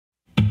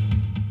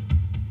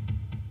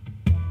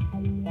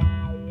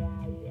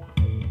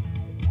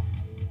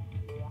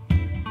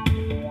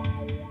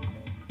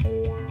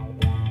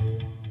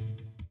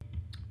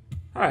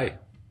Hi,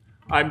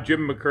 I'm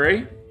Jim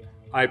McCrae.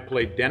 I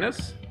play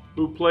Dennis,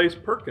 who plays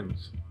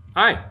Perkins.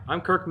 Hi, I'm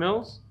Kirk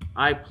Mills.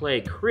 I play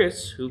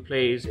Chris, who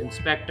plays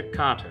Inspector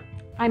Carter.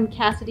 I'm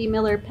Cassidy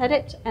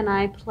Miller-Pettit, and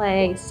I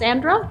play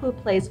Sandra, who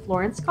plays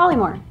Florence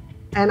Collymore.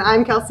 And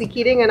I'm Kelsey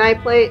Keating, and I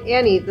play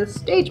Annie, the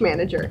stage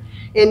manager,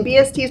 in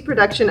BST's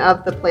production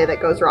of The Play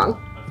That Goes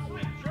Wrong.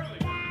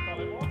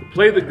 The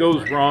Play That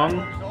Goes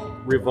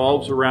Wrong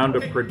revolves around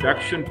a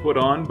production put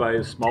on by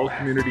a small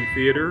community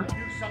theater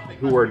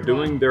who are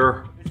doing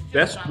their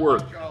best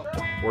work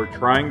or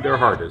trying their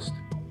hardest.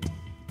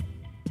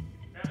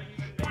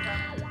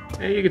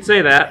 Yeah, you could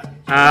say that.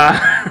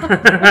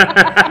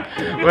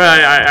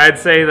 Well, I'd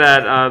say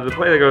that The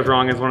Play That Goes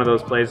Wrong is one of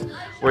those plays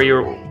where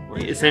you're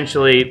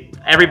essentially,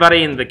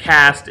 everybody in the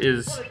cast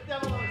is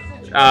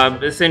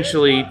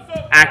essentially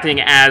acting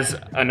as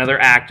another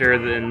actor.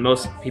 Than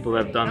most people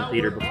that have done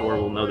theater before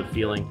will know the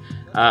feeling,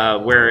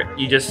 where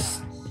you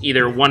just,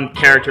 either one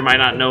character might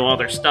not know all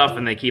their stuff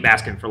and they keep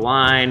asking for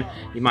line.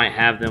 You might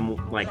have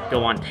them like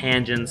go on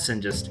tangents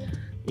and just,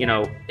 you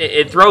know,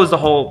 it throws the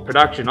whole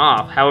production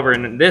off. However,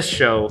 in this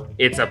show,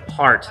 it's a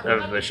part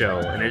of the show,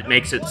 and it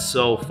makes it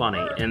so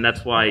funny. And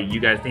that's why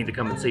you guys need to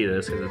come and see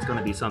this, because it's going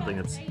to be something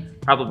that's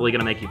probably going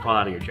to make you fall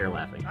out of your chair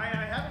laughing.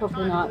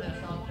 Hopefully not.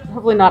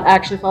 Hopefully not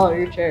actually fall out of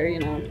your chair, you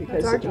know,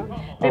 because that's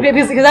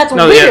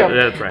what we do.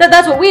 That's right.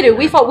 That's what we do.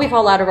 We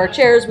fall out of our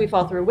chairs. We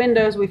fall through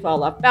windows. We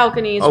fall off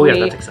balconies. Oh, yeah,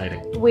 that's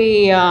exciting.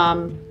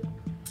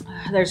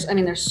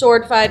 There's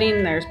sword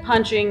fighting. There's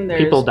punching.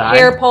 There's people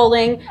hair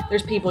pulling.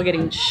 There's people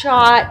getting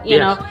shot. You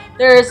know,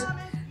 there's,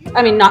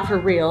 not for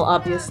real,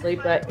 obviously,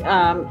 but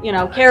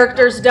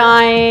characters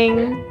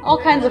dying. All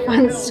kinds of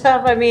fun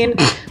stuff.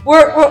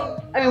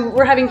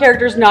 We're having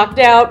characters knocked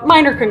out,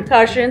 minor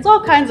concussions,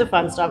 all kinds of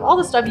fun stuff. All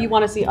the stuff you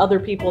want to see other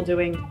people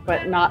doing,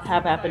 but not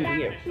have happen to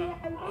you.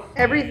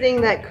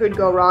 Everything that could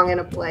go wrong in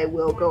a play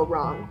will go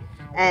wrong.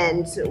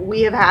 And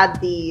we have had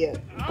the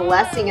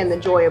blessing and the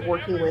joy of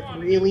working with a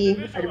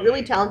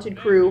really talented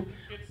crew,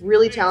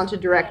 really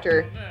talented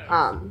director,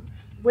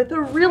 with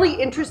a really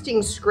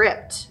interesting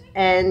script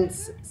and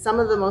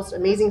some of the most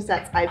amazing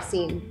sets I've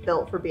seen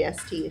built for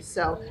BST.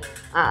 So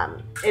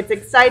it's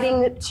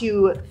exciting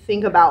to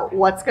think about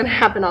what's going to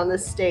happen on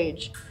this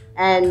stage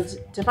and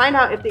to find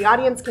out if the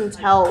audience can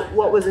tell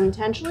what was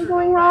intentionally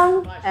going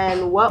wrong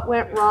and what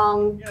went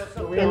wrong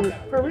for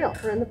real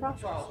in the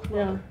process.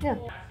 Yeah.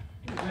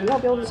 You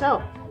won't be able to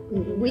tell.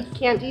 We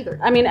can't either.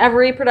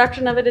 Every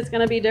production of it is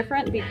going to be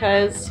different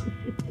because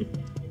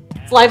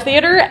it's live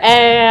theater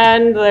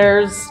and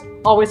there's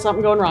always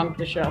something going wrong with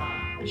the show.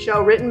 A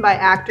show written by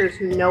actors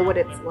who know what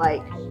it's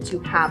like to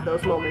have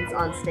those moments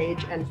on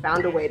stage and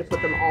found a way to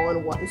put them all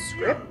in one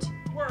script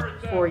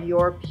for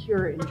your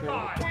pure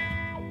enjoyment.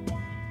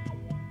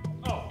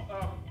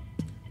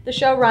 The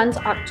show runs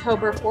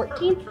October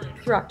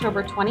 14th through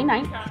October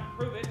 29th.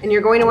 And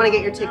you're going to want to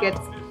get your tickets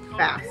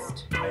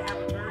fast.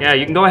 Yeah,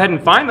 you can go ahead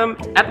and find them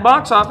at the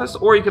box office,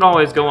 or you can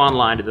always go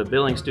online to the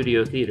Billing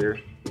Studio Theater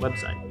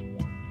website.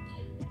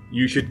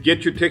 You should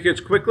get your tickets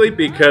quickly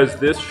because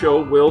this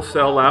show will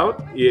sell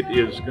out. It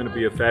is going to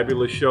be a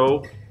fabulous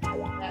show,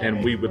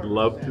 and we would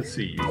love to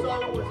see you.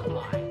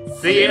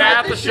 See you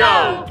at the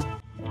show!